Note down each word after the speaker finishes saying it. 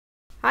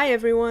Hi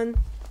everyone!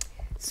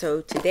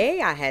 So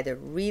today I had a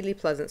really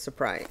pleasant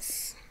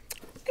surprise.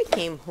 I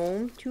came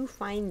home to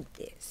find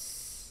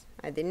this.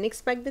 I didn't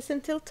expect this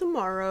until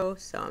tomorrow,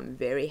 so I'm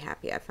very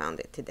happy I found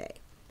it today.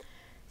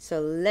 So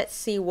let's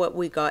see what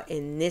we got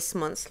in this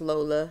month's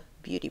Lola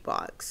Beauty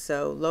Box.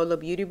 So Lola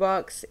Beauty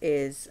Box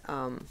is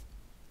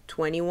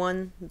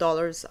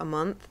 $21 a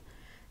month,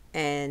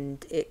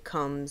 and it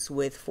comes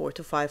with 4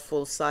 to 5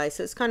 full size.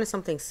 So it's kind of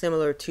something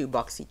similar to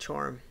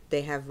BoxyCharm.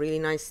 They have really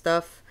nice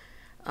stuff.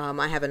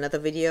 I have another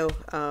video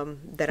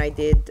that I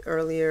did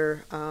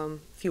earlier a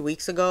few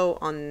weeks ago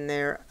on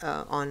their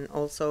on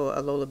also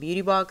a Lola Beauty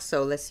Box.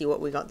 So let's see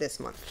what we got this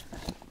month.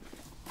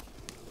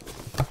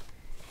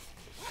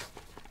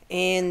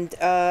 And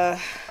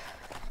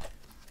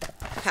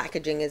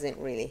packaging isn't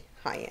really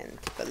high end,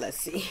 but let's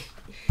see.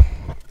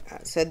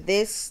 So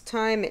this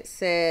time it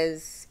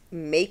says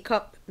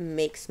makeup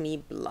makes me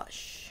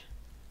blush.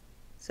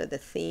 So the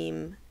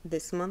theme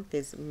this month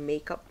is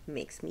makeup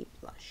makes me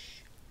blush.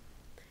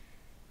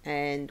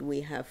 And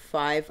we have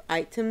 5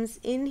 items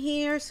in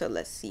here, so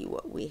let's see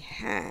what we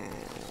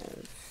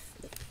have.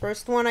 The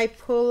first one I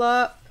pull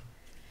up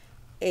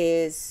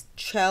is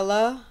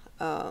Cella.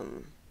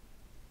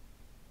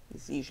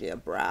 It's usually a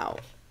brow.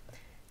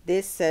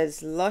 This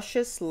says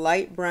Luscious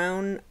Light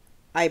Brown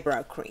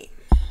Eyebrow Cream.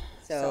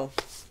 So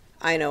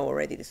I know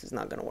already this is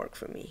not going to work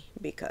for me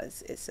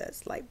because it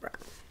says light brown.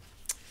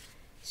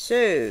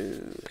 So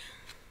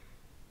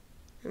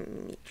let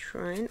me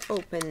try and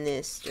open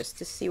this just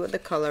to see what the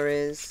color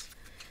is.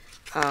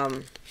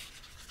 I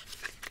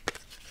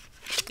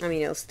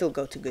mean, it'll still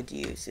go to good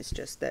use. It's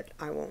just that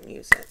I won't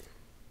use it.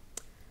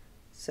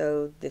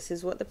 So this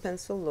is what the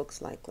pencil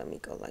looks like. Let me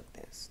go like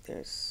this.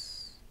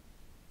 There's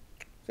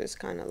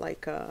kind of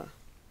like a...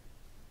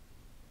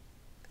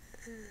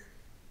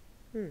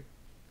 how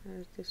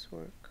does this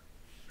work?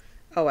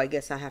 Oh, I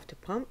guess I have to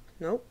pump.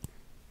 Nope.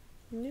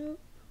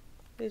 Nope.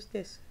 There's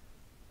this.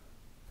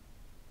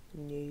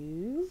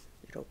 No,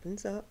 it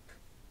opens up.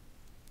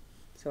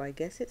 So I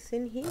guess it's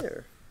in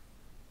here.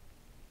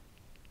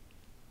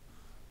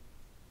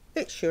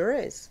 It sure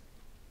is.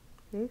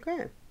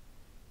 Okay.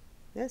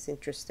 That's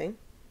interesting.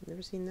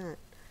 Never seen that.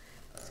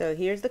 So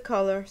here's the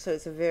color. So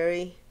it's a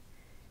very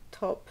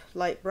top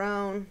light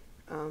brown.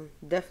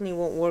 Definitely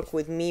won't work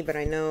with me, but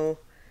I know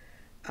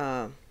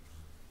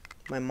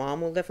my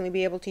mom will definitely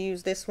be able to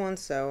use this one.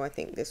 So I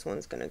think this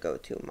one's going to go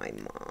to my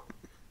mom.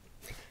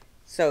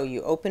 So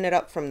you open it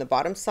up from the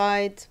bottom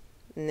side,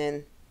 and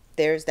then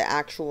there's the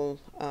actual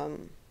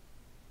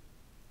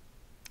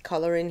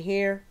color in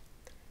here,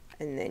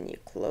 and then you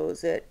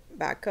close it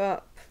back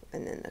up,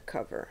 and then the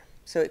cover.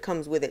 So it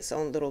comes with its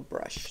own little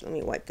brush. Let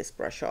me wipe this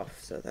brush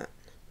off so that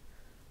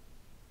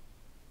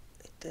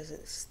it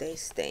doesn't stay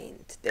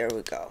stained. There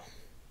we go.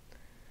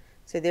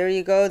 So there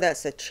you go.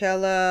 That's a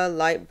Cella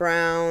light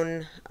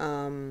brown,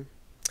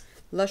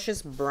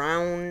 luscious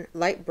brown,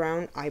 light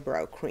brown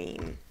eyebrow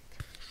cream.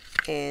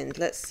 And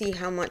let's see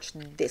how much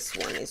this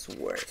one is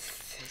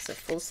worth. It's a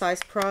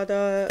full-size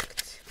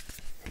product,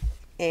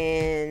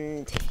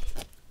 and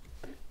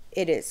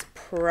it is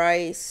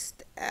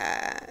priced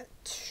at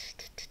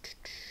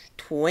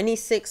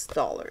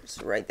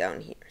 $26, right down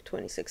here,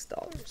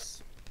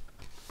 $26.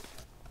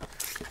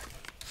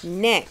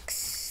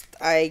 Next,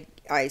 I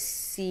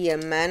see a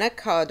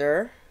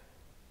Manicutter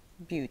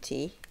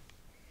Beauty.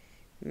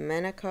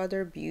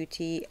 Manicutter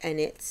Beauty, and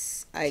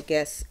it's, I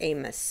guess, a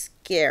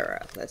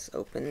mascara. Let's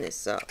open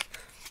this up.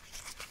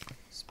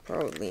 It's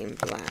probably in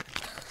black.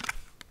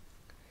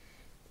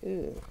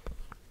 Ooh,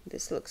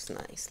 this looks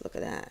nice. Look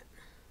at that.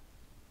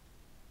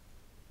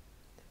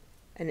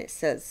 And it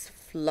says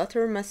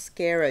Flutter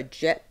Mascara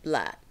Jet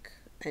Black,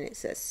 and it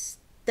says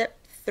step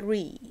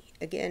 3.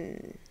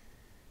 Again,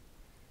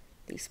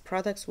 these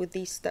products with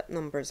these step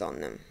numbers on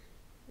them.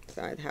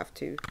 So I'd have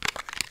to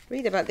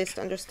read about this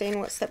to understand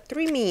what step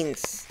 3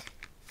 means.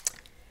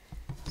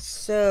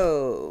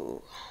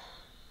 So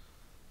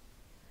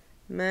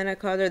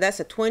Manicutter, that's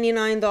a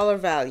 $29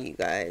 value,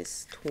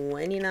 guys.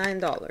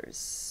 $29.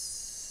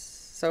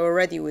 So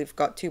already we've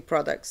got 2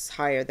 products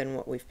higher than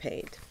what we've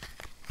paid.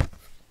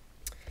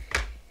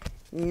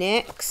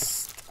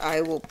 Next,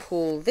 I will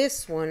pull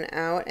this one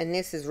out, and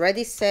this is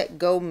Ready Set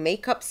Go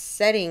Makeup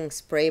Setting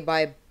Spray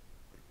by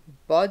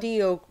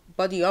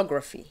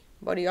Bodyography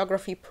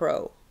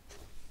Pro.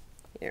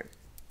 Here,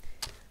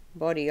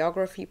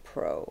 Bodyography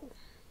Pro.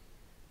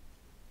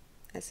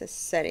 That's a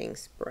setting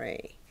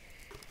spray,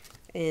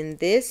 and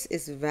this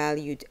is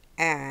valued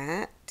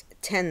at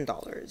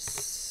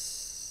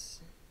 $10.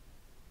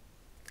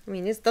 I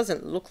mean, this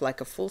doesn't look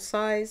like a full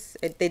size.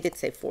 They did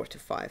say 4 to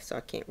 5, so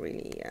I can't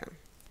really.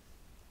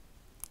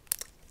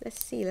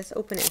 Let's see. Let's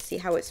open it and see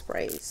how it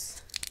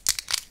sprays.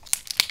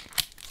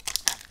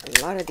 A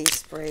lot of these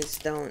sprays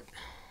don't.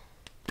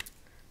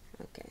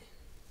 Okay.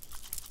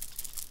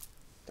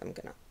 I'm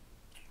gonna.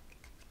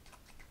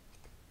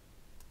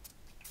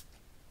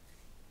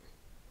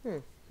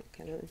 Okay.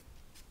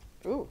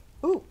 Ooh.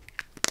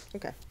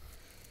 Okay.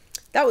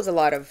 That was a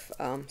lot of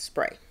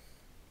spray.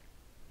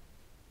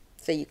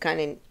 So you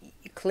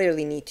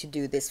clearly need to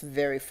do this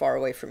very far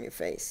away from your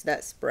face.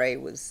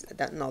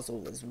 That nozzle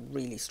was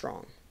really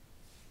strong.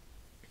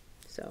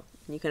 So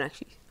you can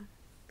actually, I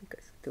think I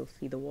still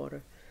see the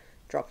water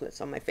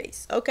droplets on my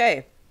face.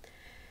 Okay.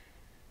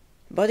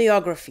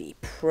 Bodyography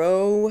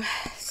Pro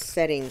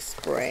Setting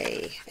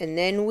Spray. And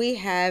then we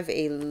have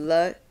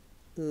a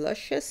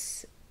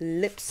Luscious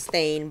Lip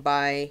Stain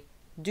by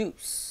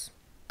Deuce.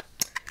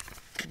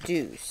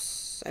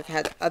 I've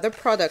had other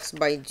products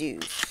by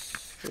Deuce.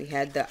 We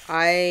had the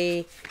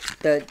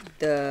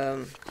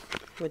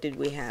what did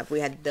we have?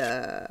 We had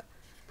the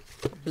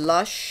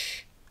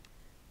blush.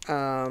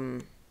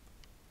 Ooh,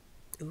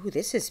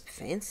 this is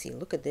fancy.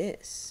 Look at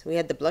this. We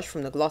had the blush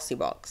from the Glossy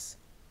Box.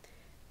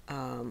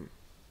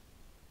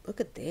 Look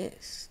at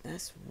this.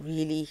 That's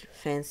really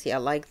fancy. I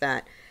like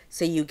that.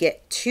 So you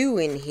get two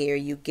in here.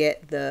 You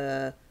get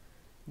the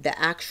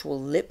actual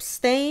lip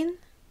stain.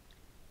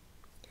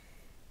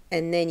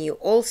 And then you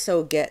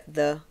also get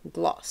the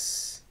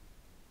gloss.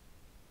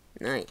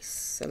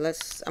 Nice. So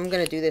I'm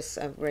going to do this.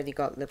 I've already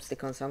got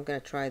lipstick on, so I'm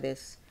going to try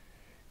this.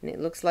 And it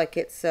looks like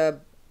it's,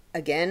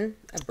 again,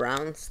 a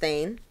brown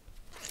stain.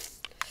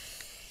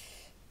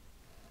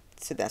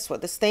 So that's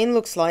what the stain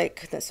looks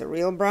like. That's a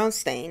real brown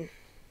stain.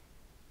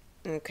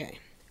 Okay.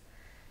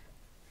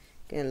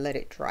 Gonna let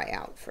it dry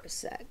out for a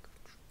sec.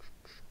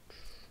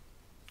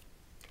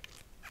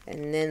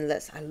 And then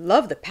I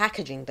love the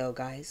packaging though,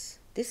 guys.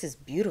 This is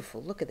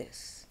beautiful. Look at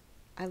this.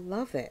 I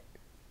love it.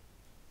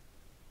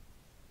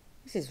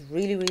 This is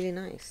really, really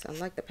nice. I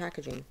like the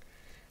packaging.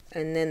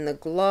 And then the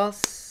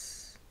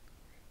gloss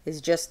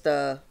is just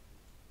a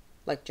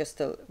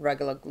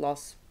regular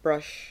gloss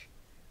brush.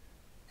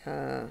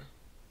 I'm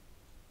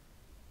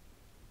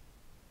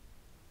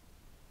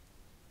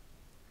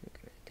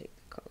gonna take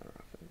the color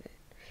off of it.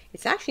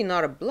 It's actually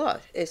not a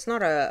blush. It's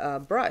not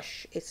a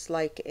brush. It's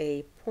like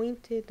a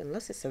pointed,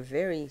 unless it's a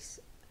very... It's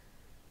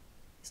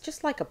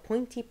just like a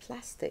pointy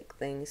plastic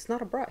thing. It's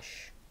not a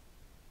brush.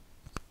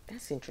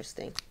 That's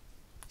interesting.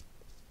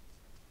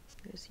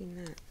 Never seen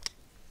that.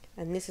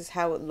 And this is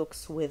how it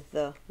looks with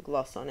the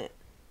gloss on it.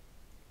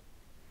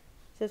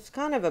 So it's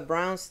kind of a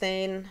brown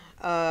stain.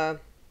 Not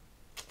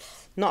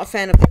a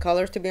fan of the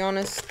color, to be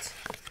honest.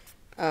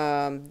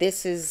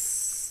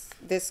 This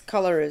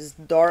color is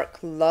Dark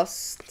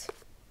Lust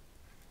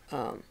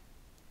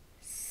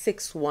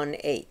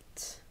 618.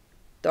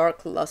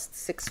 Dark Lust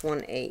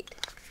 618.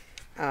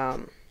 I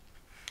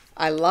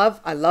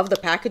love the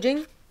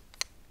packaging.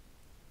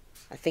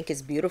 I think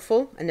it's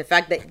beautiful, and the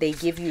fact that they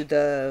give you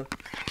the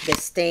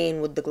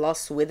stain with the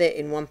gloss with it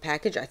in one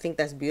package, I think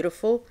that's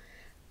beautiful.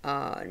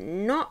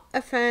 Not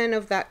a fan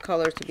of that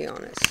color, to be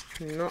honest.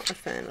 Not a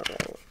fan at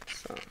all.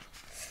 So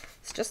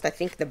it's just, I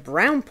think the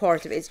brown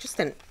part of it, it's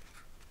an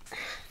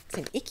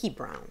icky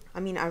brown. I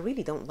mean, I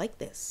really don't like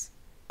this.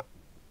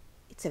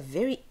 It's a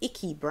very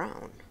icky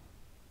brown.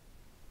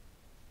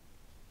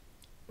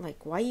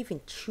 Like, why even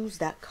choose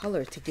that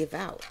color to give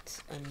out?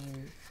 I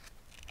mean,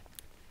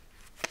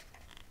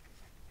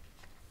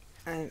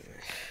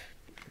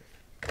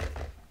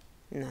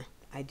 no,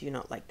 I do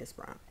not like this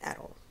brown at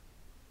all.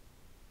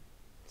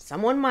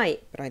 Someone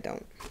might, but I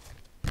don't.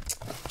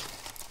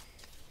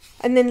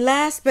 And then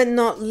last but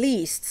not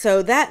least,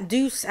 so that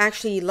Deuce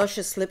actually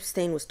Luscious Lip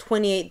Stain was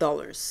 $28.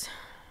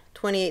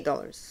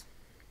 $28.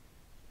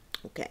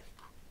 Okay.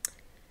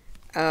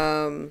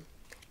 And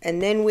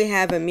then we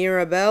have a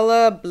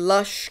Mirabella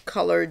Blush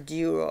Color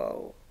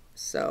Duo.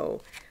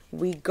 So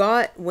we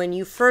got, when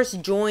you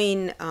first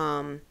join,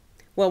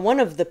 well,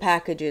 one of the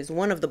packages,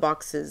 one of the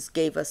boxes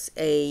gave us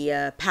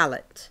a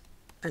palette,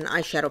 an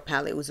eyeshadow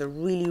palette. It was a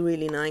really,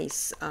 really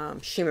nice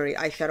shimmery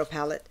eyeshadow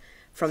palette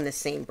from the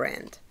same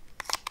brand.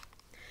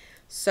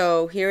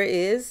 So here it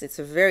is. It's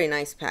a very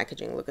nice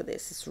packaging. Look at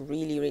this. It's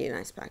really, really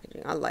nice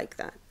packaging. I like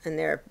that. And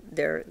their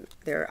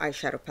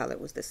eyeshadow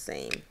palette was the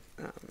same.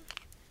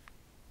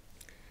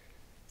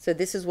 So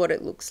this is what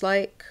it looks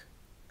like.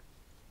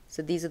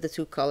 So these are the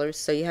two colors.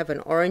 So you have an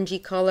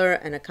orangey color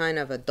and a kind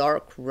of a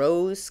dark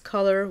rose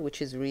color,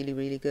 which is really,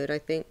 really good, I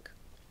think.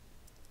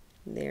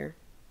 There,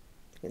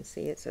 you can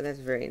see it. So that's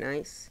very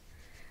nice.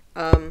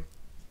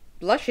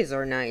 Blushes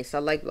are nice. I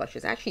like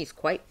blushes. Actually, it's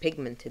quite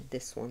pigmented,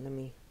 this one. Let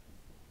me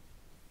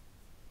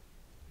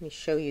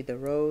show you the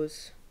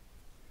rose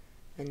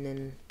and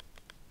then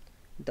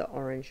the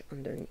orange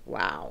underneath.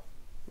 Wow.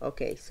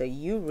 Okay, so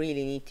you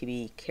really need to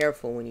be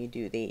careful when you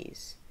do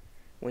these,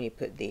 when you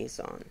put these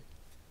on.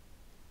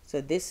 So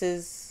this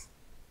is,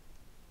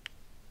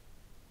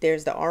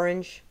 there's the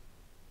orange,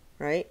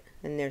 right?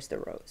 And there's the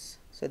rose.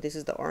 So this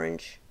is the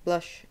orange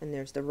blush and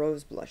there's the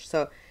rose blush.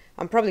 So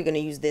I'm probably going to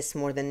use this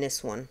more than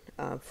this one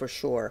for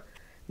sure.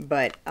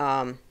 But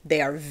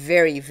they are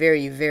very,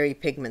 very, very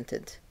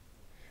pigmented.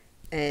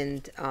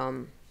 And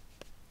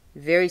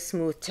very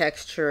smooth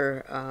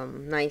texture,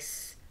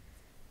 nice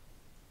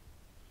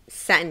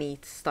satiny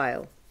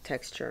style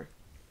texture.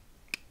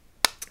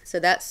 So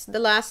that's the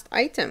last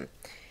item.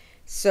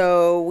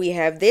 So we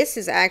have, this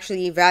is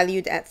actually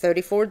valued at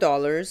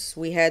 $34.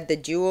 We had the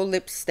dual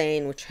lip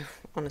stain, which I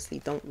honestly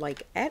don't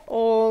like at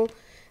all.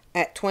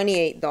 at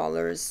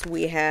 $28,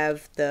 we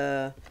have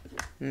the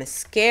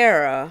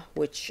mascara,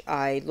 which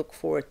I look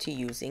forward to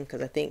using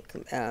because I think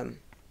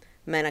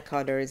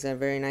Manicutter is a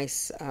very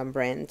nice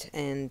brand,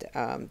 and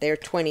they're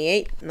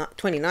not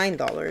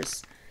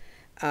 $29.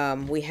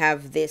 We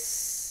have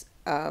this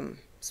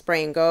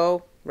spray and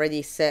go,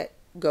 ready, set,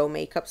 go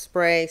makeup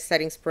spray,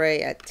 setting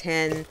spray at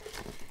 10.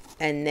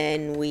 And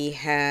then we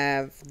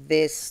have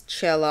this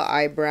Cella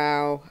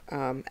eyebrow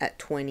at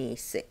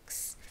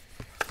 26.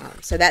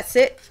 So that's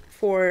it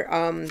for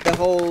the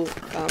whole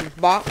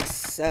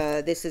box.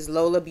 This is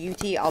Lola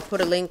Beauty. I'll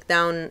put a link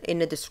down in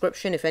the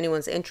description if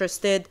anyone's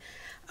interested.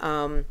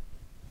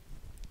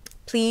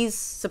 Please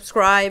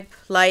subscribe,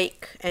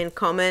 like, and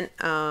comment.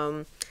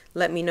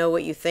 Let me know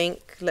what you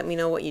think. Let me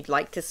know what you'd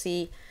like to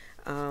see.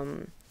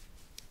 And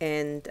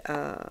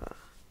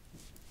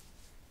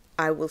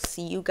I will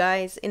see you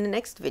guys in the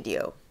next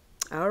video.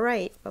 All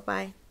right.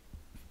 Bye-bye.